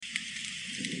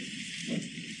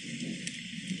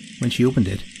When she opened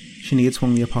it, Sinead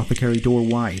swung the apothecary door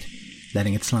wide,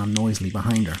 letting it slam noisily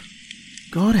behind her.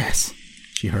 "Goddess!"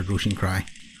 she heard Roisin cry.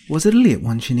 "Was it a late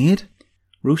one, Sinead?"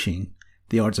 Roisin,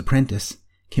 the Ard's apprentice,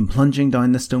 came plunging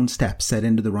down the stone steps set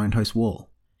into the roundhouse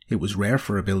wall. It was rare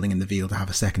for a building in the Vale to have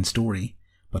a second story,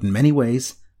 but in many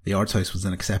ways, the Ard's house was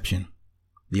an exception.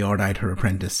 The Ard eyed her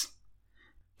apprentice.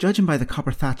 "Judging by the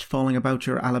copper thatch falling about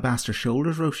your alabaster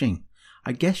shoulders, Roisin,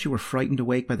 I guess you were frightened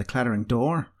awake by the clattering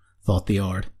door," thought the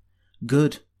Ard.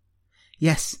 "Good."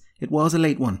 "Yes, it was a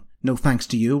late one, no thanks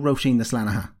to you, Roisin the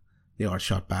Slanaha," the Ard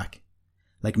shot back.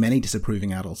 Like many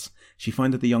disapproving adults, she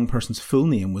found that the young person's full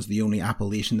name was the only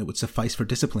appellation that would suffice for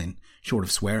discipline, short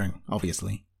of swearing,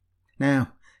 obviously.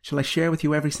 "Now, shall I share with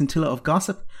you every scintilla of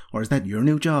gossip, or is that your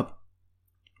new job?"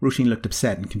 Roisin looked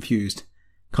upset and confused,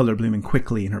 colour blooming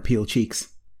quickly in her pale cheeks.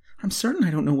 "I'm certain I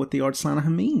don't know what the Ard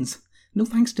Slanaha means. No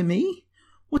thanks to me?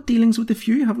 What dealings would the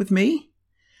few have with me?"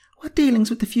 "What dealings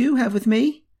would the few have with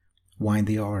me?" whined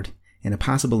the Ard, in a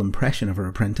passable impression of her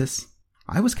apprentice.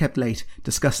 "I was kept late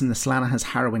discussing the Slanaha's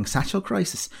harrowing satchel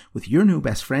crisis with your new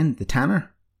best friend, the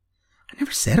tanner." "I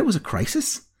never said it was a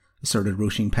crisis," asserted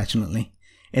Roisin petulantly,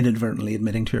 inadvertently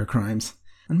admitting to her crimes.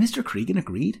 "And Mr. Cregan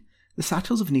agreed. The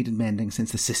satchels have needed mending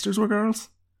since the sisters were girls."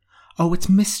 "Oh, it's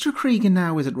Mr. Cregan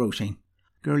now, is it, Roisin?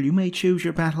 Girl, you may choose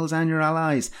your battles and your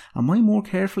allies, and mind more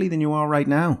carefully than you are right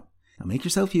now. Now make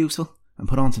yourself useful, and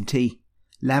put on some tea.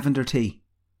 Lavender tea,"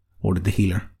 ordered the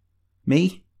healer.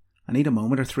 "Me? I need a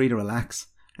moment or three to relax,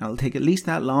 and it'll take at least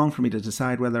that long for me to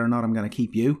decide whether or not I'm going to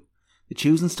keep you. The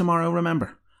choosing's tomorrow,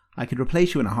 remember. I could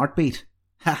replace you in a heartbeat."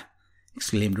 "Ha!"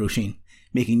 exclaimed Roisin,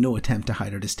 making no attempt to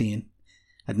hide her disdain.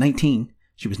 At 19,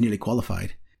 she was nearly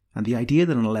qualified, and the idea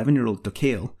that an 11-year-old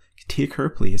Ducale could take her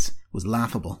place was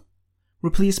laughable.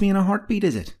 "Replace me in a heartbeat,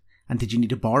 is it? And did you need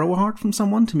to borrow a heart from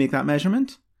someone to make that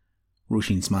measurement?"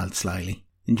 Roisin smiled slyly,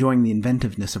 enjoying the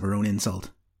inventiveness of her own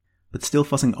insult, but still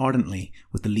fussing ardently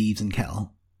with the leaves and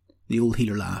kettle. The old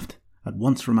healer laughed, at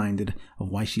once reminded of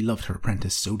why she loved her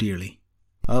apprentice so dearly.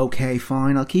 "Okay,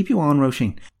 fine, I'll keep you on,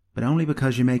 Roisin, but only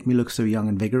because you make me look so young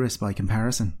and vigorous by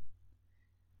comparison."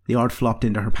 The Ard flopped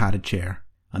into her padded chair,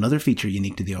 another feature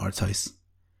unique to the Ard's house.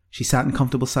 She sat in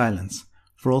comfortable silence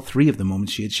for all 3 of the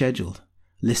moments she had scheduled,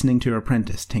 listening to her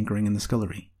apprentice tinkering in the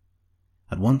scullery.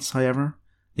 At once, however,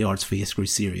 the Ard's face grew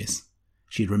serious.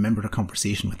 She had remembered a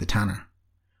conversation with the tanner.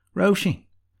 "Roisin,"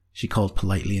 she called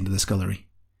politely into the scullery.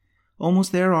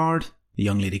 "Almost there, Ard," the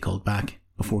young lady called back,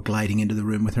 before gliding into the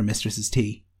room with her mistress's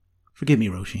tea. "Forgive me,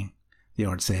 Roisin," the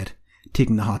Ard said,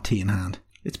 taking the hot tea in hand.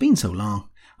 "It's been so long,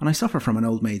 and I suffer from an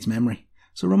old maid's memory.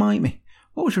 So remind me,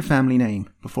 what was your family name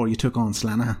before you took on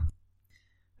Slanaha?"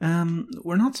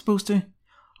 We're not supposed to..."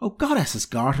 "Oh, goddess's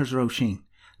garters, Roisin,"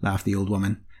 laughed the old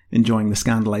woman, enjoying the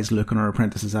scandalised look in her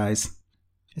apprentice's eyes.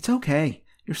 "It's okay.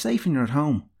 You're safe and you're at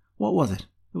home. What was it?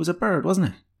 It was a bird, wasn't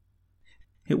it?"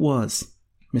 "It was,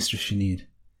 Mistress Sinead.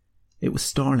 It was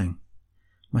Starling.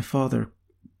 My father,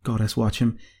 goddess watch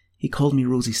him, he called me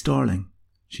Rosie Starling,"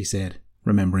 she said,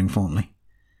 remembering fondly.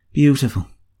 "Beautiful,"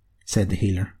 said the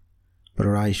healer, but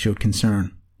her eyes showed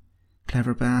concern.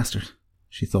 "Clever bastard,"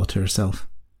 she thought to herself.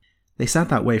 They sat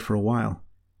that way for a while,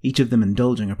 each of them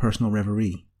indulging a personal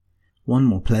reverie, one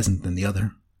more pleasant than the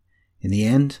other. In the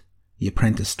end, the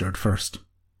apprentice stirred first.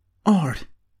 "Ard,"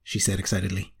 she said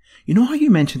excitedly, "you know how you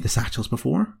mentioned the satchels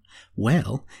before?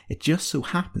 Well, it just so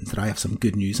happens that I have some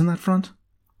good news on that front."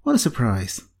 "What a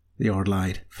surprise," the Ard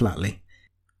lied, flatly.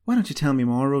 "Why don't you tell me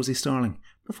more, Rosie Starling,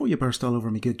 before you burst all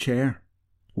over me good chair?"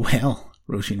 "Well,"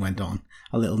 Roisin went on,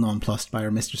 a little nonplussed by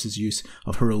her mistress's use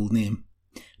of her old name,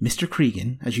 "Mr.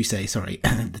 Cregan, as you say,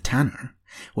 the tanner,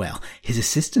 well, his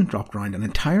assistant dropped round an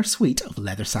entire suite of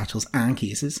leather satchels and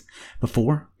cases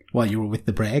before, while you were with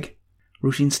the breg."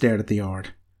 Roisin stared at the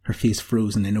Ard, her face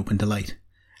frozen in open delight,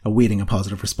 awaiting a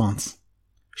positive response.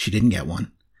 She didn't get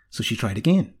one, so she tried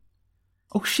again.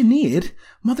 "Oh, Sinead,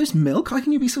 mother's milk, how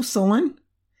can you be so sullen?"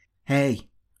 "Hey,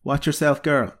 watch yourself,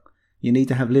 girl. You need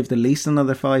to have lived at least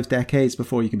another 5 decades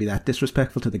before you can be that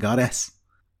disrespectful to the goddess."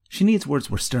 Sinead's words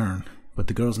were stern, but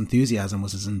the girl's enthusiasm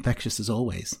was as infectious as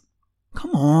always.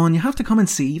 "Come on, you have to come and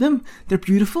see them. They're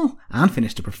beautiful and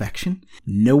finished to perfection.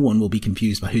 No one will be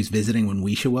confused by who's visiting when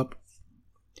we show up."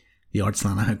 The Ard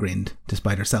Slanaha grinned,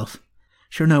 despite herself.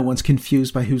 "Sure, no one's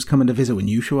confused by who's coming to visit when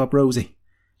you show up, Rosie,"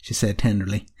 she said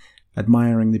tenderly,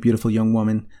 admiring the beautiful young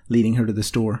woman leading her to the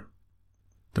store.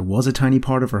 There was a tiny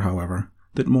part of her, however,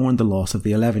 that mourned the loss of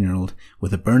the 11-year-old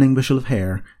with a burning bushel of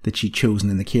hair that she'd chosen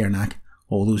in the Cairnack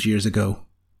all those years ago.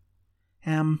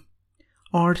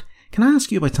 Ard, can I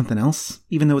ask you about something else,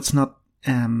 even though it's not,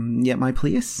 yet my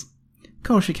place?" "Of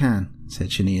course you can," said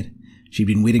Sinead. She'd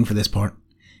been waiting for this part.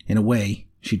 In a way,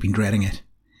 she'd been dreading it.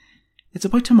 It's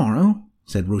about tomorrow,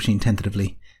 said Roisin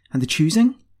tentatively. And the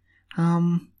choosing?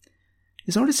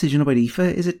 Is our decision about Aoife,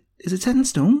 is it set in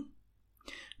stone?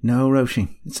 No,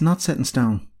 Roisin, it's not set in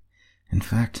stone. In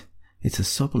fact, it's as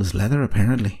supple as leather,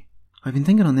 apparently. I've been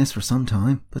thinking on this for some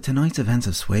time, but tonight's events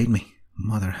have swayed me.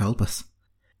 Mother help us.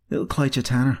 Little Clytia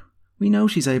Tanner, we know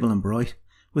she's able and bright,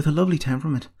 with a lovely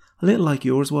temperament, a little like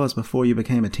yours was before you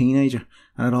became a teenager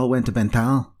and it all went to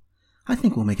Benthal. I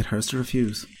think we'll make it hers to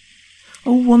refuse.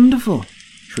 Oh, wonderful,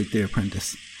 shrieked the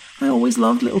apprentice. I always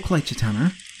loved little Clytia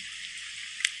Tanner.